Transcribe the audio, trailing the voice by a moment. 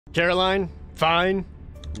Caroline, fine.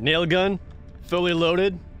 Nail gun, fully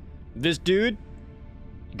loaded. This dude,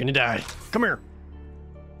 you're gonna die. Come here.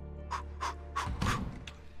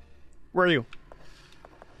 Where are you?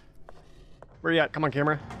 Where are you at? Come on,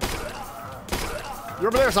 camera. You're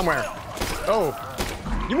over there somewhere. Oh,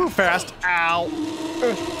 you move fast. Ow.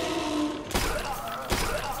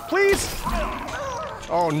 Please.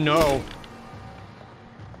 Oh no.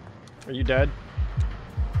 Are you dead?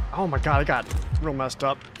 Oh my god, I got real messed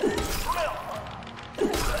up.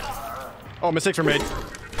 Oh, mistakes were made.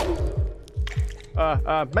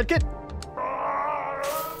 Medkit.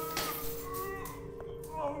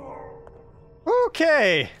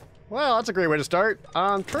 Okay. Well, that's a great way to start.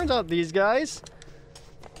 Turns out these guys,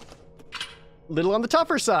 little on the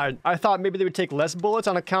tougher side. I thought maybe they would take less bullets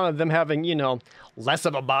on account of them having, you know, less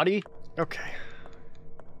of a body. Okay.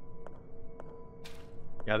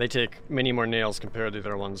 Yeah, they take many more nails compared to the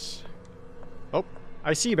other ones. Oh,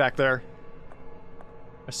 I see you back there.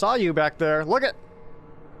 I saw you back there. Look at.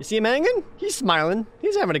 You see him hanging? He's smiling.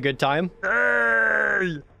 He's having a good time.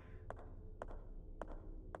 Hey!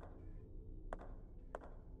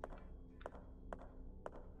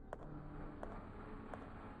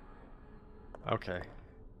 Okay.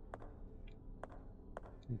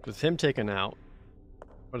 With him taken out,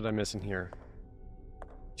 what did I miss in here?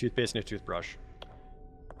 Toothpaste and a toothbrush.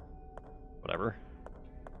 Whatever.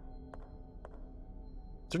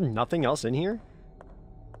 Is there nothing else in here?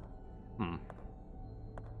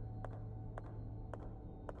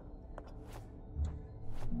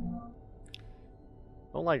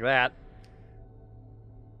 Don't like that.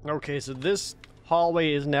 Okay, so this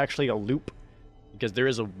hallway isn't actually a loop because there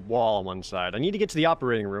is a wall on one side. I need to get to the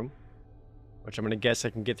operating room, which I'm gonna guess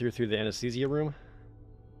I can get through the anesthesia room.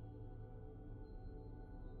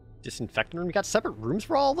 Disinfectant room? You got separate rooms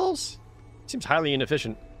for all those? Seems highly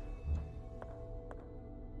inefficient.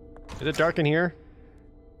 Is it dark in here?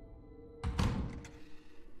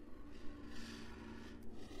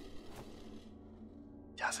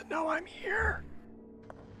 Doesn't know I'm here.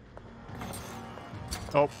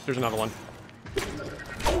 Oh, there's another one.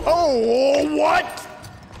 Oh, what?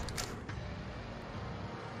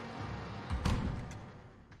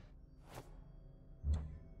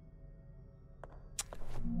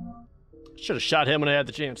 Should have shot him when I had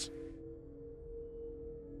the chance.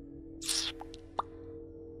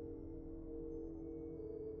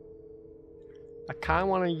 I kind of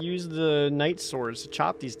want to use the night swords to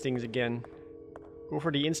chop these things again. Go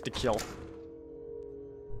for the insta-kill.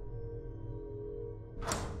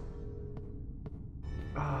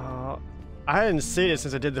 I hadn't seen it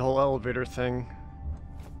since I did the whole elevator thing.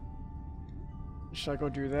 Should I go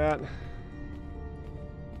do that?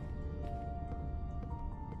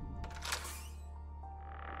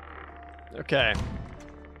 Okay.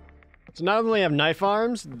 So not only have knife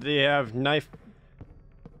arms, they have knife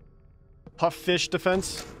puffish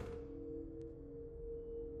defense.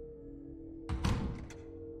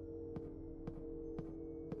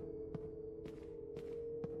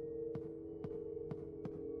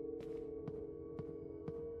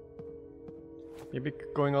 Maybe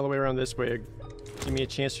going all the way around this way give me a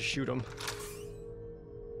chance to shoot him.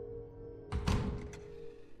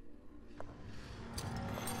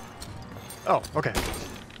 Oh, okay.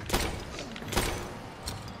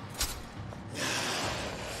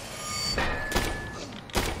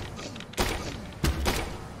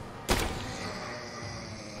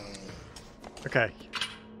 Okay.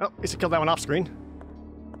 Oh, at least I killed that one off screen.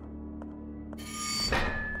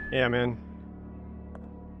 Yeah, man.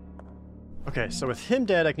 Okay, so with him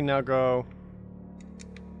dead, I can now go...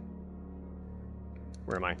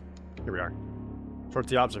 Where am I? Here we are. Towards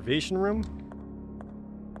the observation room.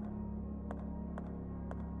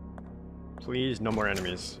 Please, no more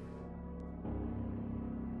enemies.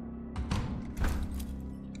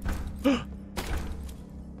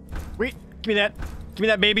 Wait, give me that. Give me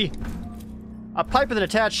that, baby. A pipe with an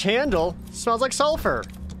attached handle smells like sulfur.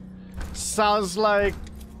 Sounds like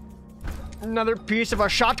another piece of a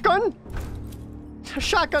shotgun? A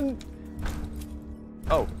shotgun.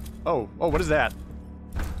 Oh, what is that?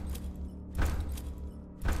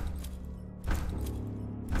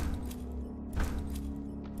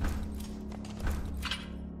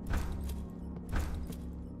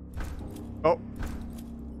 Oh.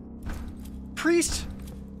 Priest?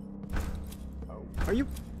 Oh, are you?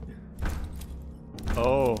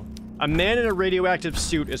 Oh. A man in a radioactive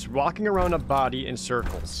suit is walking around a body in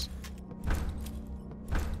circles.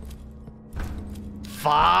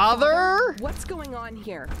 Father? What's going on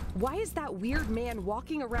here? Why is that weird man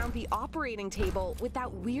walking around the operating table with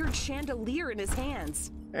that weird chandelier in his hands?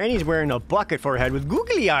 And he's wearing a bucket for a head with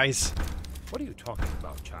googly eyes. What are you talking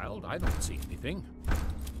about, child? I don't see anything.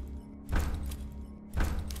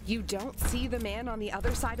 You don't see the man on the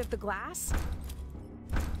other side of the glass?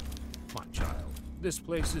 My child, this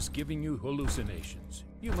place is giving you hallucinations.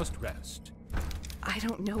 You must rest. I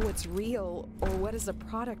don't know what's real or what is a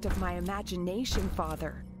product of my imagination,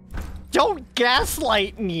 Father. Don't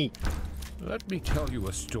gaslight me! Let me tell you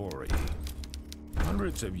a story.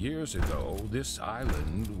 Hundreds of years ago, this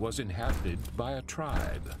island was inhabited by a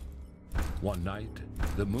tribe. One night,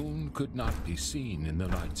 the moon could not be seen in the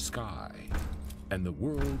night sky, and the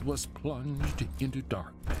world was plunged into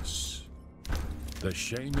darkness. The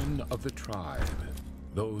shaman of the tribe,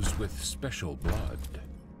 those with special blood,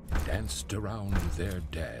 danced around their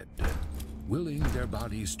dead, willing their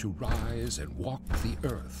bodies to rise and walk the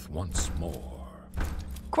earth once more.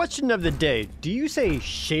 Question of the day. Do you say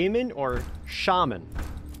shaman or shaman?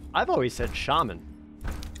 I've always said shaman.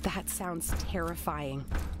 That sounds terrifying.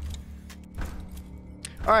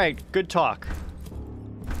 Alright, good talk.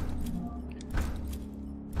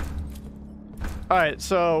 Alright,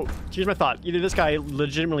 so here's my thought. Either this guy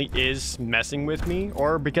legitimately is messing with me,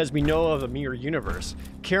 or because we know of the mirror universe.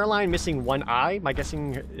 Caroline missing one eye, my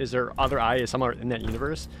guessing is her other eye is somewhere in that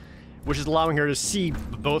universe, which is allowing her to see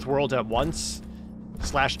both worlds at once,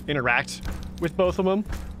 / interact with both of them.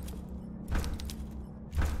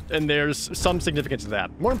 And there's some significance to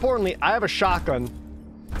that. More importantly, I have a shotgun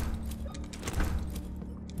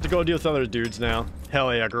to go deal with other dudes now.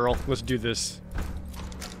 Hell yeah, girl. Let's do this.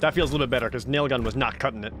 That feels a little bit better, because nail gun was not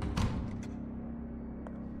cutting it.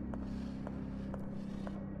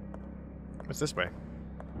 What's this way?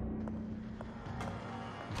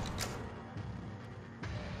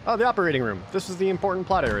 Oh, the operating room. This is the important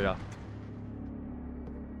plot area.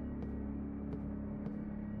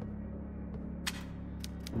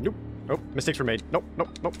 Nope. Nope. Mistakes were made. Nope. Nope.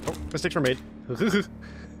 Nope. Nope. Mistakes were made.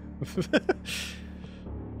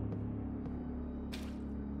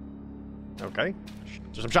 Okay.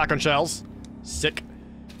 There's some shotgun shells. Sick.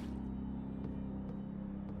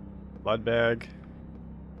 Blood bag.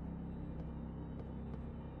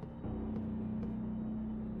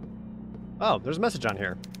 Oh, there's a message on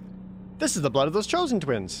here. This is the blood of those chosen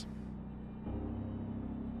twins.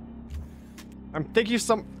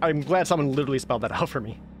 I'm glad someone literally spelled that out for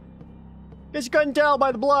me. Guess you couldn't tell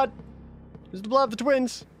by the blood. It's the blood of the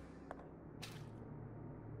twins.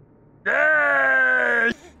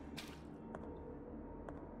 Yay!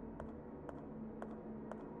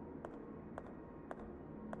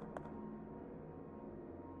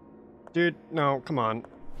 Dude, no, come on.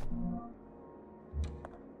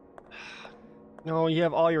 No, you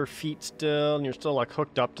have all your feet still, and you're still, like,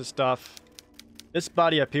 hooked up to stuff. This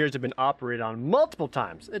body appears to have been operated on multiple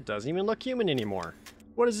times. It doesn't even look human anymore.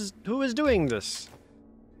 What is this? Who is doing this?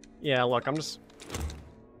 Yeah, look, I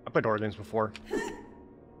played horror games before.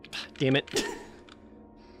 Damn it.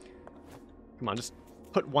 Come on, just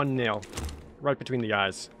put one nail right between the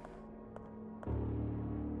eyes.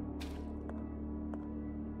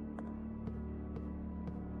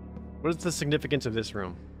 What is the significance of this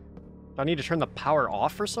room? Do I need to turn the power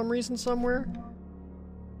off for some reason somewhere?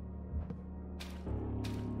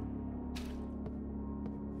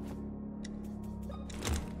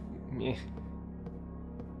 Meh.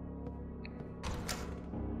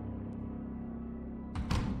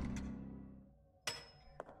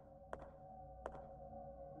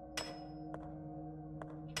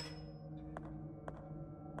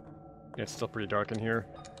 Yeah, it's still pretty dark in here.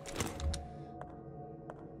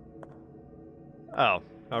 Oh,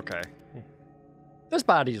 okay. This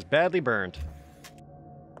body is badly burned.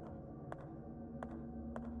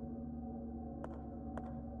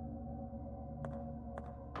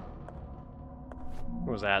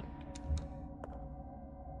 What was that?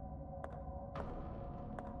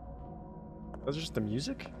 Was it just the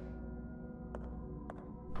music?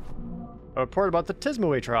 A report about the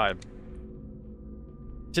Tismoe tribe.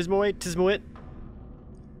 Tismoet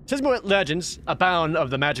legends abound of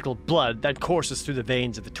the magical blood that courses through the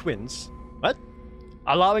veins of the twins. What?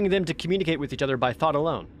 Allowing them to communicate with each other by thought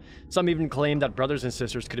alone. Some even claim that brothers and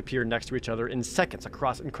sisters could appear next to each other in seconds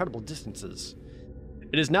across incredible distances.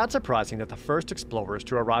 It is not surprising that the first explorers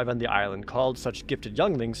to arrive on the island called such gifted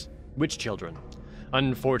younglings witch children.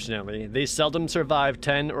 Unfortunately, they seldom survive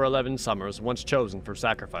 10 or 11 summers once chosen for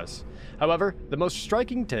sacrifice. However, the most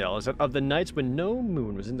striking tale is that of the nights when no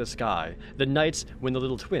moon was in the sky, the nights when the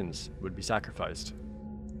little twins would be sacrificed.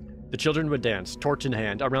 The children would dance, torch in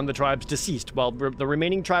hand, around the tribe's deceased while the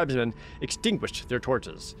remaining tribesmen extinguished their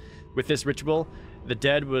torches. With this ritual, the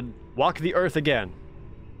dead would walk the earth again,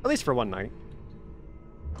 at least for one night.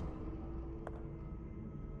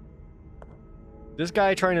 This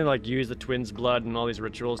guy trying to like use the twins' blood and all these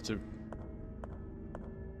rituals to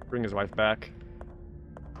bring his wife back.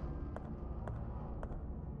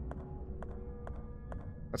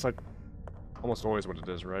 That's like almost always what it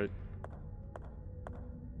is, right?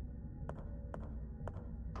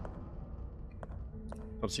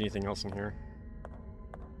 Don't see anything else in here.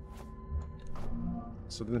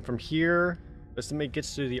 So then from here, this inmate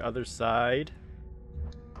gets to the other side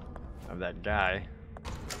of that guy.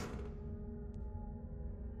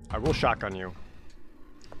 I will shotgun you.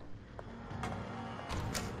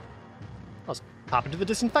 Let's pop into the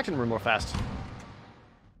disinfectant room real fast.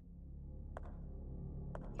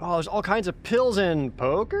 Oh, there's all kinds of pills and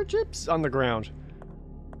poker chips on the ground.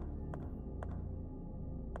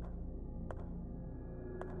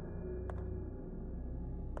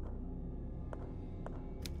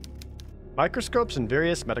 Microscopes and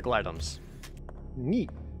various medical items. Neat.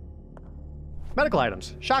 Medical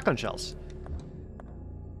items. Shotgun shells.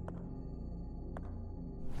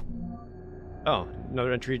 Oh,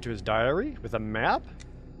 another entry to his diary with a map?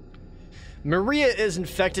 Maria is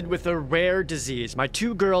infected with a rare disease. My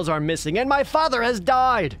 2 girls are missing, and my father has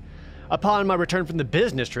died! Upon my return from the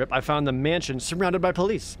business trip, I found the mansion surrounded by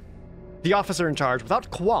police. The officer in charge,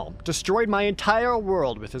 without qualm, destroyed my entire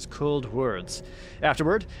world with his cold words.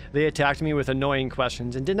 Afterward, they attacked me with annoying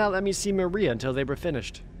questions and did not let me see Maria until they were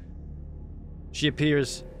finished. She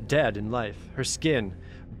appears dead in life. Her skin,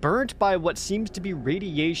 burnt by what seems to be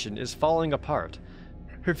radiation, is falling apart.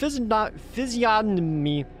 Her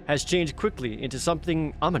physiognomy has changed quickly into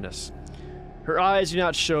something ominous. Her eyes do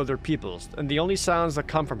not show their pupils, and the only sounds that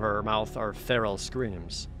come from her mouth are feral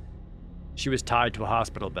screams. She was tied to a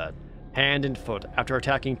hospital bed, hand and foot, after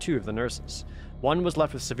attacking 2 of the nurses. One was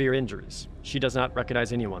left with severe injuries. She does not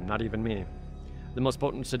recognize anyone, not even me. The most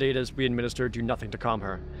potent sedatives we administered do nothing to calm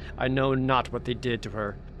her. I know not what they did to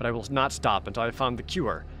her, but I will not stop until I have found the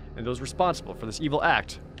cure, and those responsible for this evil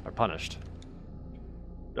act are punished.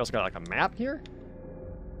 We also got like a map here?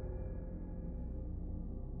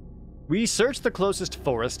 We searched the closest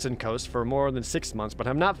forests and coast for more than 6 months, but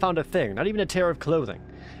have not found a thing, not even a tear of clothing.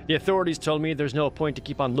 The authorities told me there's no point to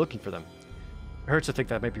keep on looking for them. It hurts to think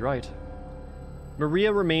that might be right.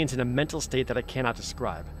 Maria remains in a mental state that I cannot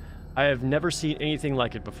describe. I have never seen anything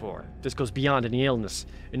like it before. This goes beyond any illness,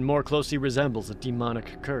 and more closely resembles a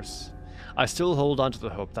demonic curse. I still hold on to the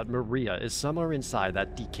hope that Maria is somewhere inside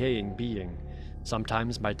that decaying being.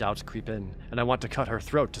 Sometimes my doubts creep in, and I want to cut her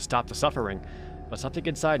throat to stop the suffering, but something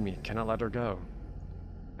inside me cannot let her go.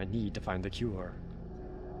 I need to find the cure.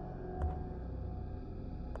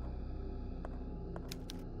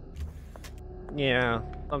 Yeah,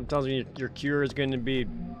 tells me your cure is going to be...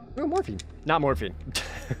 Oh, morphine. Not morphine.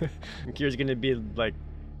 Your cure is going to be, like,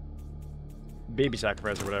 baby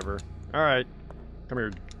sacrifice or whatever. Alright. Come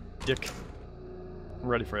here, dick. I'm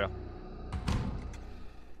ready for you.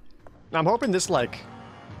 I'm hoping this, like,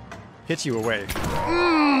 hits you away.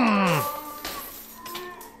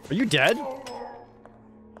 Are you dead?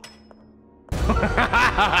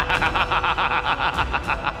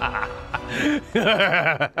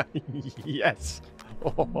 Yes.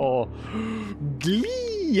 Oh,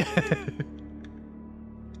 glee.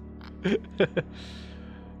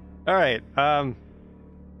 All right.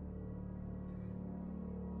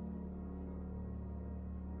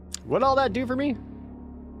 What'd all that do for me?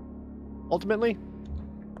 Ultimately?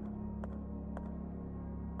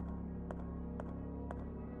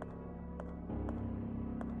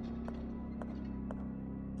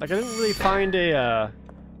 Like, I didn't really find a,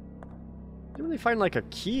 didn't really find, like, a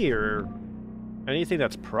key or anything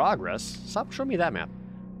that's progress. Stop showing me that map.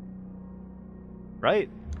 Right?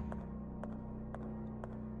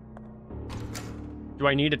 Do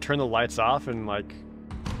I need to turn the lights off and, like,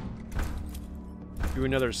 do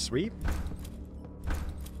another sweep?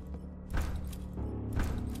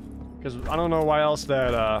 Because I don't know why else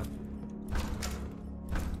that,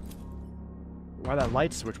 why that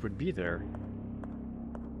light switch would be there.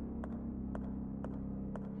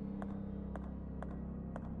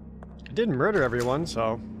 I didn't murder everyone,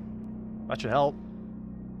 so that should help.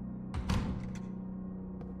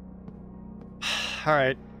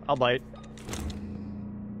 Alright, I'll bite.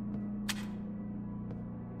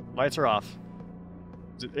 Lights are off.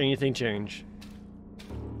 Did anything change?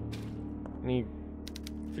 Any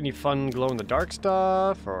fun glow-in-the-dark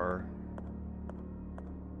stuff, or...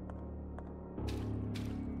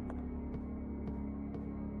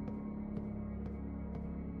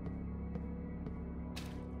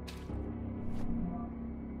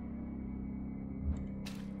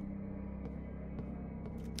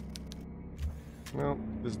 Well,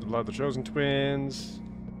 this is the Chosen Twins.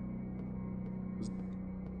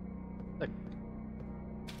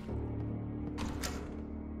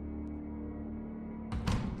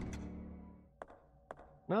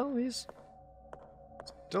 Well, he's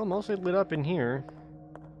still mostly lit up in here.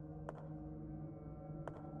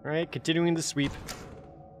 Alright, continuing the sweep.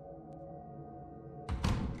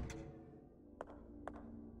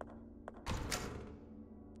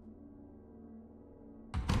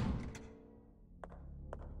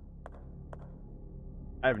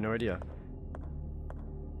 I have no idea.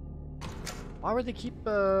 Why would they keep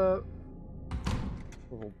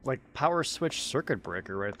like power switch circuit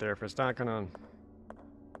breaker right there if it's not gonna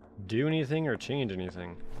do anything or change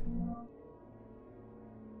anything?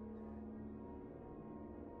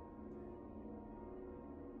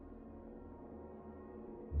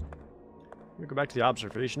 We go back to the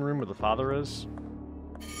observation room where the father is.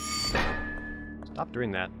 Stop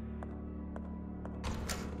doing that.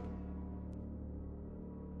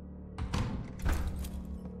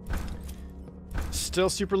 Still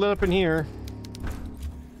super lit up in here.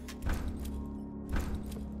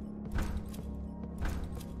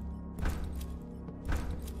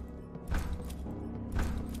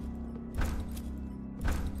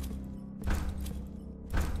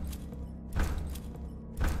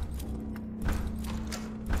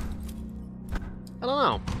 I don't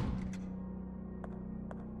know.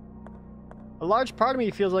 A large part of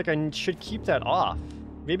me feels like I should keep that off.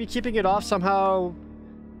 Maybe keeping it off somehow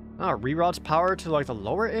reroutes power to like the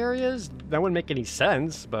lower areas? That wouldn't make any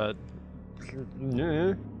sense, but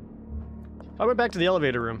nah. I went back to the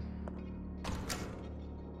elevator room.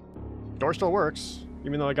 Door still works,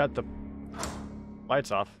 even though I got the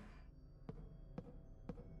lights off.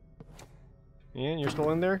 And you're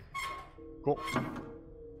still in there? Cool.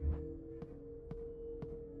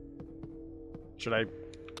 Should I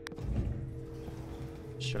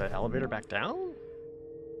elevator back down?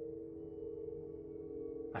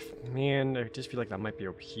 Man, I just feel like that might be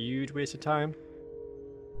a huge waste of time.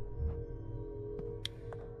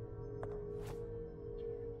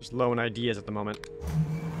 Just low on ideas at the moment.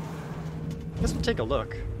 Guess we'll take a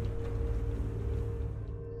look.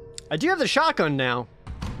 I do have the shotgun now.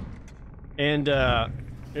 And,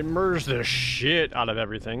 it merged the shit out of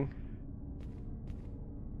everything.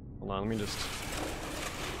 Hold on, let me just...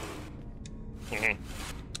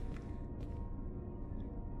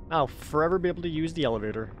 I'll forever be able to use the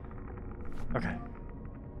elevator. Okay.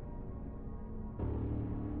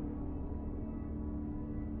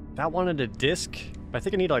 That wanted a disc. I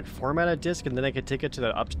think I need to like format a disc and then I could take it to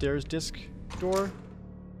the upstairs disc door.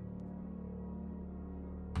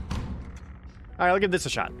 Alright, I'll give this a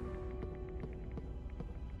shot.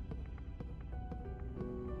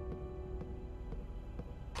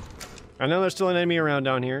 I know there's still an enemy around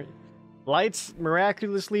down here. Lights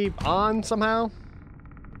miraculously on somehow?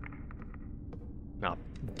 No,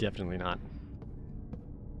 definitely not.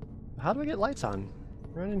 How do I get lights on?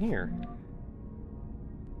 Right in here.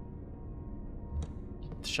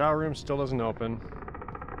 The shower room still doesn't open.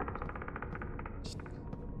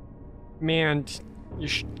 Man,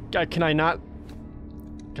 can I not?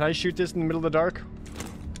 Can I shoot this in the middle of the dark?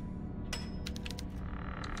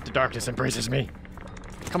 The darkness embraces me.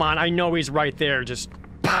 Come on, I know he's right there. Just,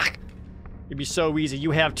 bah! It'd be so easy.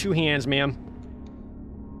 You have two hands, ma'am.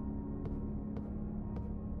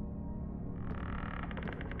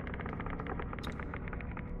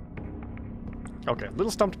 Okay, a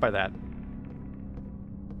little stumped by that.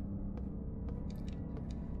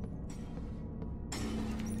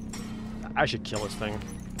 I should kill this thing.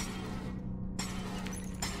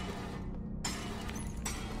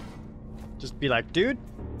 Just be like, dude,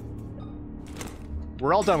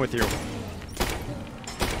 we're all done with you.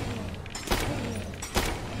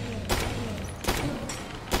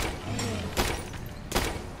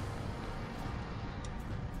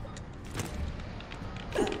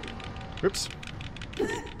 Oops.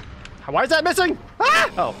 Why is that missing?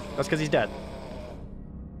 Ah! Oh, that's because he's dead.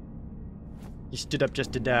 He stood up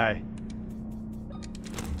just to die.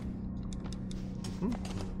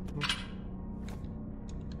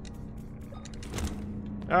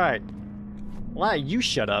 Alright. Why you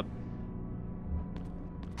shut up?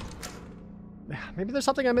 Maybe there's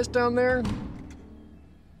something I missed down there?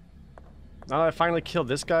 Now that I finally killed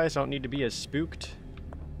this guy, so I don't need to be as spooked.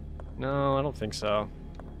 No, I don't think so.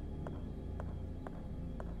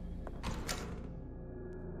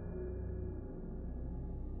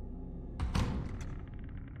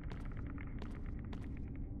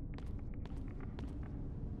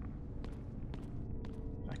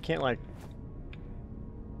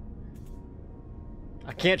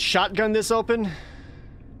 I can't shotgun this open.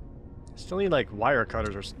 Still need like wire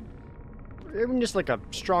cutters or even just like a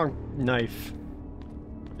strong knife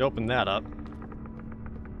to open that up.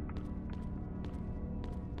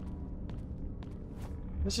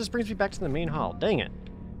 This just brings me back to the main hall. Dang it.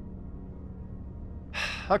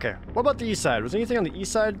 Okay, what about the east side? Was there anything on the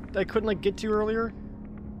east side I couldn't, like, get to earlier?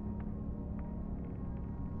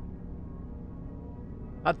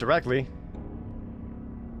 Not directly.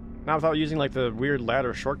 Not without using, like, the weird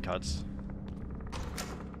ladder shortcuts.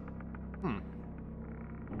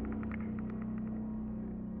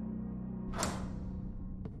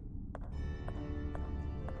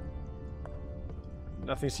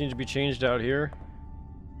 Nothing seems to be changed out here.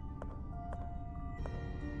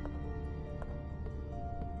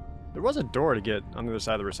 There was a door to get on the other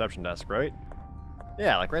side of the reception desk, right?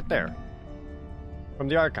 Yeah, like right there. From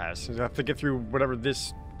the archives. You have to get through whatever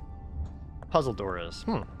this puzzle door is.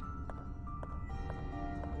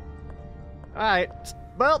 Alright.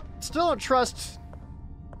 Well, still don't trust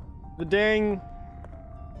the dang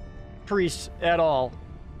priest at all.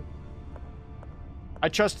 I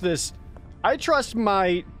trust this. I trust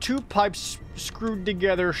my 2 pipes screwed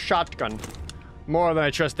together shotgun more than I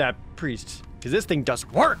trust that priest. Because this thing does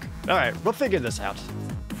work! Alright, we'll figure this out.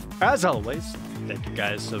 As always, thank you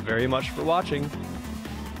guys so very much for watching.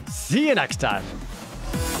 See you next time!